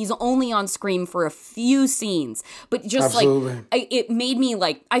 even if he's only on screen for a few scenes. But just it made me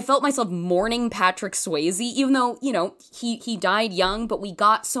I felt myself mourning Patrick Swayze, even though, he died young, but we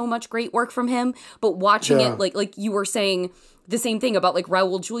got so much great work from him. But watching it, like you were saying, the same thing about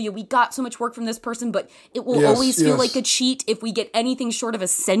Raul Julia, we got so much work from this person, but it will always feel like a cheat if we get anything short of a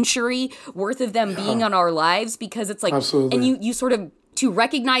century worth of them being on our lives, because it's Absolutely. And you sort of, to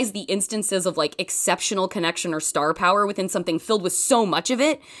recognize the instances of exceptional connection or star power within something filled with so much of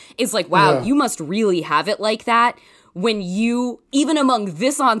it is wow, you must really have it like that. When you, even among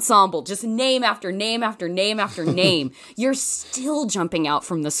this ensemble, just name after name after name after name, you're still jumping out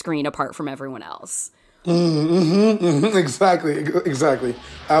from the screen apart from everyone else. Exactly.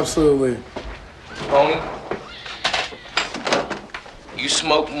 Absolutely. Pony, you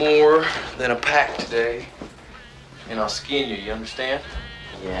smoke more than a pack today, and I'll skin you, you understand?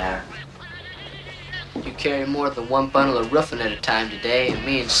 Yeah. You carry more than one bundle of roofing at a time today, and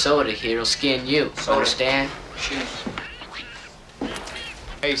me and Soda here will skin you, understand?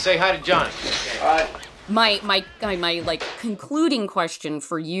 Hey, say hi to Johnny. All right. My concluding question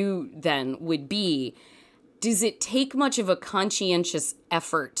for you then would be, does it take much of a conscientious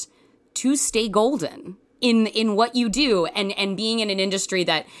effort to stay golden in what you do and being in an industry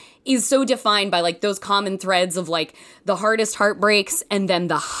that is so defined by those common threads of the hardest heartbreaks and then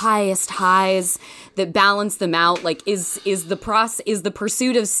the highest highs that balance them out? Is the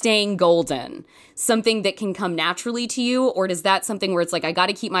pursuit of staying golden something that can come naturally to you, or is that something where it's I got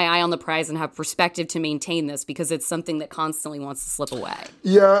to keep my eye on the prize and have perspective to maintain this because it's something that constantly wants to slip away?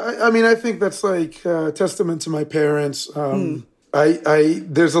 Yeah, I think that's testament to my parents. There's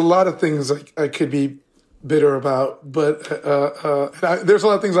a lot of things I could be bitter about, but there's a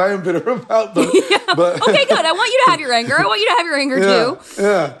lot of things I am bitter about. But, but okay, good. I want you to have your anger. I want you to have your anger too.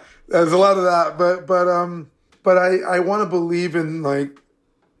 Yeah, there's a lot of that, but I want to believe in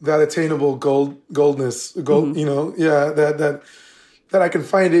that attainable goldness, that I can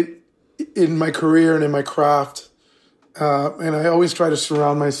find it in my career and in my craft, and I always try to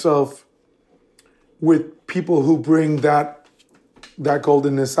surround myself with people who bring that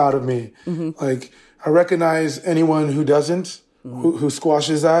goldenness out of me. I recognize anyone who doesn't, who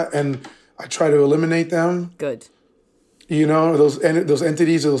squashes that, and I try to eliminate them. Good. Those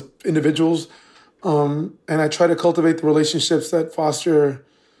entities, those individuals, and I try to cultivate the relationships that foster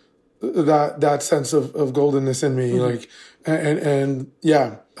that sense of goldenness in me.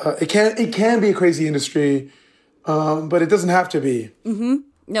 It can be a crazy industry, but it doesn't have to be. Mm-hmm.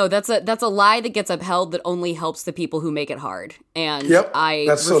 No, that's a lie that gets upheld that only helps the people who make it hard. And I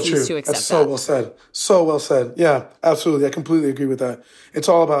that's refuse so true. to accept that's so that. well said. So well said. Yeah, absolutely. I completely agree with that. It's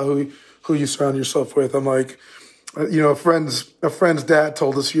all about who you surround yourself with. I'm a friend's dad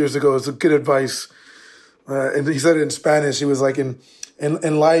told us years ago, it's a good advice. And he said it in Spanish. He was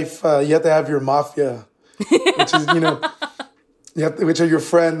in life, you have to have your mafia, which is, which are your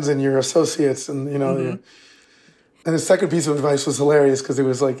friends and your associates and, And the second piece of advice was hilarious because it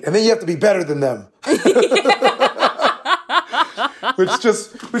was and then you have to be better than them. which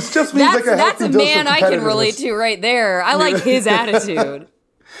just means a healthy dose of competitiveness. That's a man I can relate to right there. I like his attitude.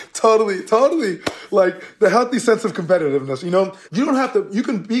 Totally. The healthy sense of competitiveness. You don't have to, you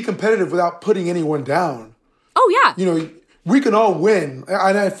can be competitive without putting anyone down. Oh, yeah. We can all win.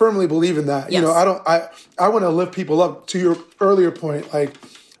 And I firmly believe in that. Yes. I want to lift people up. To your earlier point,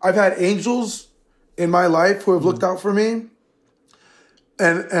 I've had angels in my life who have looked out for me.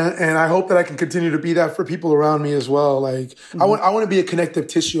 And I hope that I can continue to be that for people around me as well. I want to be a connective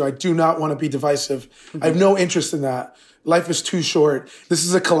tissue. I do not want to be divisive. I have no interest in that. Life is too short. This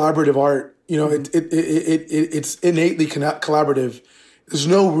is a collaborative art. It's innately collaborative. There's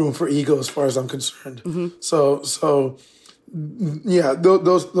no room for ego as far as I'm concerned. So yeah,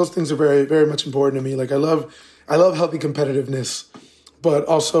 those things are very, very much important to me. I love healthy competitiveness, but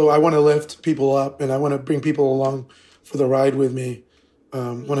also I want to lift people up and I want to bring people along for the ride with me,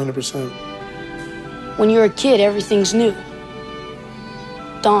 100%. When you're a kid, everything's new.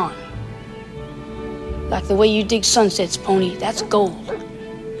 Dawn. Like the way you dig sunsets, Pony, that's gold.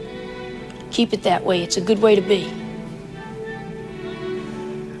 Keep it that way. It's a good way to be.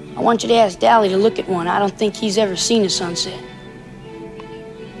 I want you to ask Dally to look at one. I don't think he's ever seen a sunset.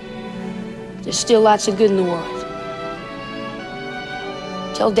 There's still lots of good in the world.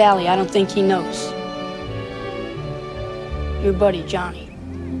 Tell Dally I don't think he knows. Your buddy, Johnny.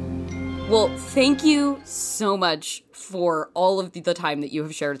 Well, thank you so much for all of the time that you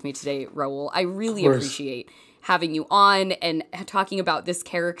have shared with me today, Raul. I really appreciate having you on and talking about this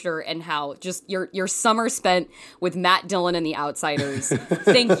character and how just your summer spent with Matt Dillon and The Outsiders.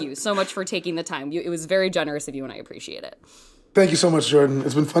 Thank you so much for taking the time. It was very generous of you, and I appreciate it. Thank you so much, Jordan.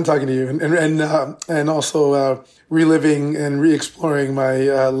 It's been fun talking to you, and also reliving and re-exploring my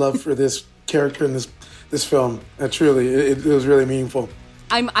love for this character in this film. Truly, it was really meaningful.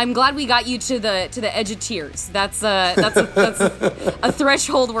 I'm glad we got you to the edge of tears. That's a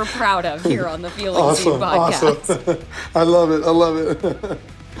threshold we're proud of here on the Feeling Seen podcast. Awesome. I love it.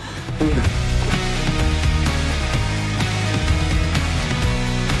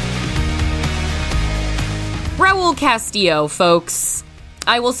 Raul Castillo, folks.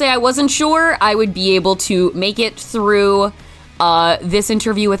 I will say I wasn't sure I would be able to make it through this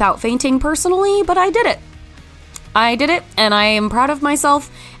interview without fainting personally, but I did it. And I am proud of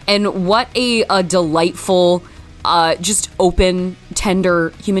myself. And what a delightful, just open, tender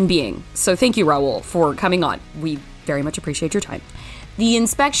human being. So thank you, Raul, for coming on. We very much appreciate your time. The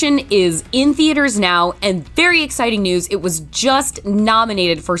Inspection is in theaters now, and very exciting news, it was just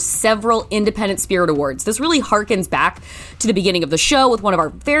nominated for several Independent Spirit Awards. This really harkens back to the beginning of the show with one of our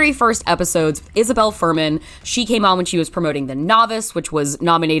very first episodes, Isabel Furman. She came on when she was promoting The Novice, which was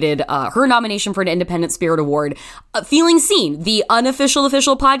nominated, her nomination for an Independent Spirit Award. Feeling Seen, the unofficial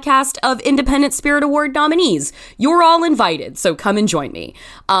official podcast of Independent Spirit Award nominees. You're all invited, so come and join me.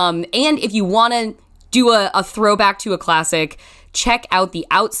 And if you want to do a throwback to a classic, check out The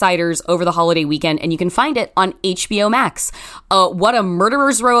Outsiders over the holiday weekend, and you can find it on HBO Max. What a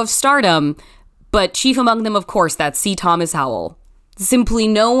murderer's row of stardom, but chief among them, of course, that's C. Thomas Howell. Simply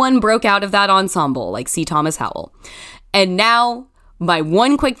no one broke out of that ensemble like C. Thomas Howell. And now, my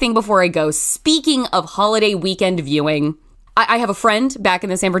one quick thing before I go, speaking of holiday weekend viewing, I have a friend back in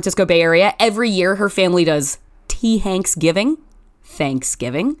the San Francisco Bay Area. Every year, her family does Thanksgiving,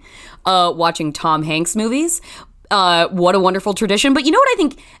 watching Tom Hanks movies. What a wonderful tradition. But you know what I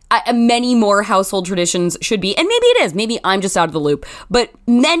think many more household traditions should be? And maybe it is. Maybe I'm just out of the loop. But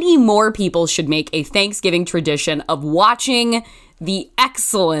many more people should make a Thanksgiving tradition of watching the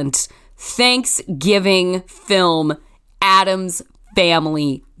excellent Thanksgiving film Addams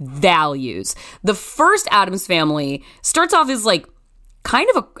Family Values. The first Addams Family starts off as like kind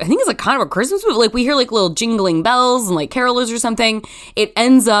of a Christmas movie. Like we hear like little jingling bells and like carolers or something. It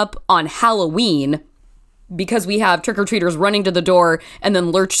ends up on Halloween, because we have trick-or-treaters running to the door and then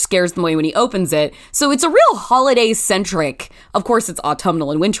Lurch scares them away when he opens it. So it's a real holiday-centric, of course it's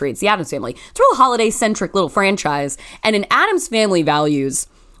autumnal and wintry, it's the Addams Family. It's a real holiday-centric little franchise. And in Addams Family Values,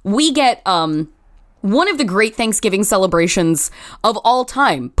 we get one of the great Thanksgiving celebrations of all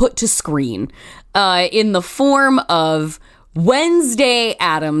time put to screen in the form of Wednesday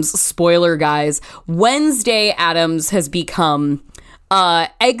Addams. Spoiler, guys. Wednesday Addams has become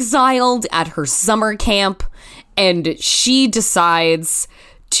exiled at her summer camp, and she decides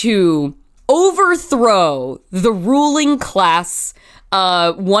to overthrow the ruling class,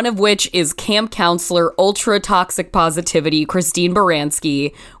 one of which is camp counselor, ultra toxic positivity, Christine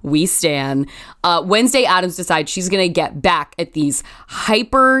Baranski. We stan. Wednesday Addams decides she's going to get back at these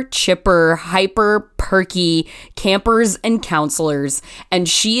hyper chipper, hyper perky campers and counselors, and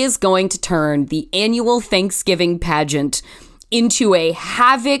she is going to turn the annual Thanksgiving pageant into a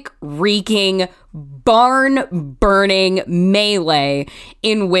havoc-wreaking, barn-burning melee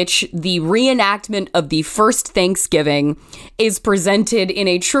in which the reenactment of the first Thanksgiving is presented in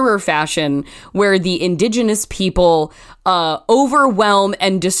a truer fashion, where the indigenous people overwhelm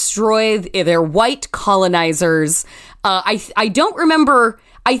and destroy their white colonizers. I don't remember.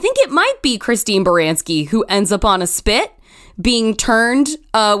 I think it might be Christine Baranski who ends up on a spit, being turned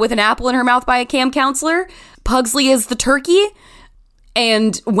with an apple in her mouth by a camp counselor. Pugsley is the turkey,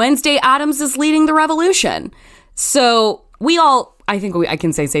 and Wednesday Addams is leading the revolution. So I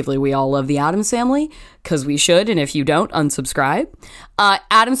can say safely, we all love the Addams Family, because we should, and if you don't, unsubscribe.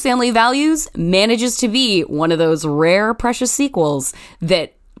 Addams Family Values manages to be one of those rare, precious sequels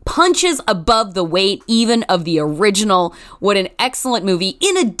that punches above the weight even of the original. What an excellent movie.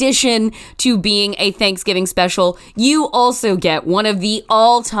 In addition to being a Thanksgiving special, you also get one of the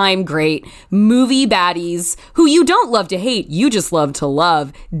all-time great movie baddies who you don't love to hate, you just love to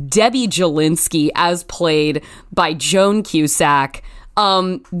love, Debbie Jelinski, as played by Joan Cusack.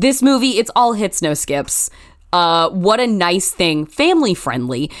 This movie, it's all hits, no skips. What a nice thing, family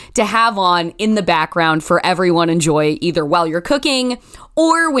friendly, to have on in the background for everyone enjoy, either while you're cooking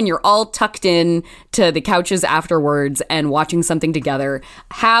or when you're all tucked in to the couches afterwards and watching something together.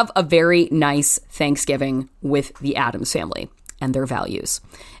 Have a very nice Thanksgiving with the Addams Family and their values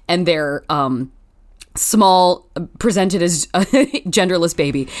and their small, presented as a genderless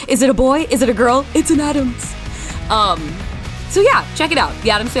baby. Is it a boy? Is it a girl? It's an Addams. So yeah, check it out.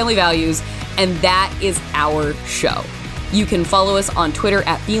 The Addams Family Values. And that is our show. You can follow us on Twitter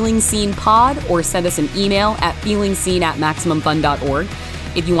at FeelingSeenPod or send us an email at feelingseen@MaximumFun.org.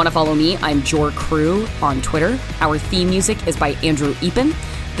 If you want to follow me, I'm Jor Crew on Twitter. Our theme music is by Andrew Eapen.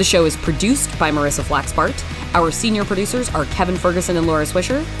 The show is produced by Marissa Flaxbart. Our senior producers are Kevin Ferguson and Laura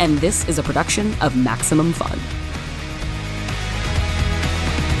Swisher, and this is a production of Maximum Fun.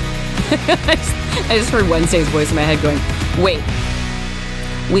 I just heard Wednesday's voice in my head going, wait,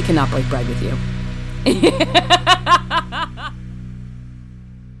 we cannot break bread with you.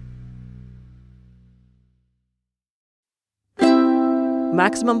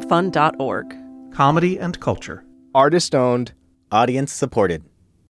 MaximumFun.org. Comedy and culture. Artist owned. Audience supported.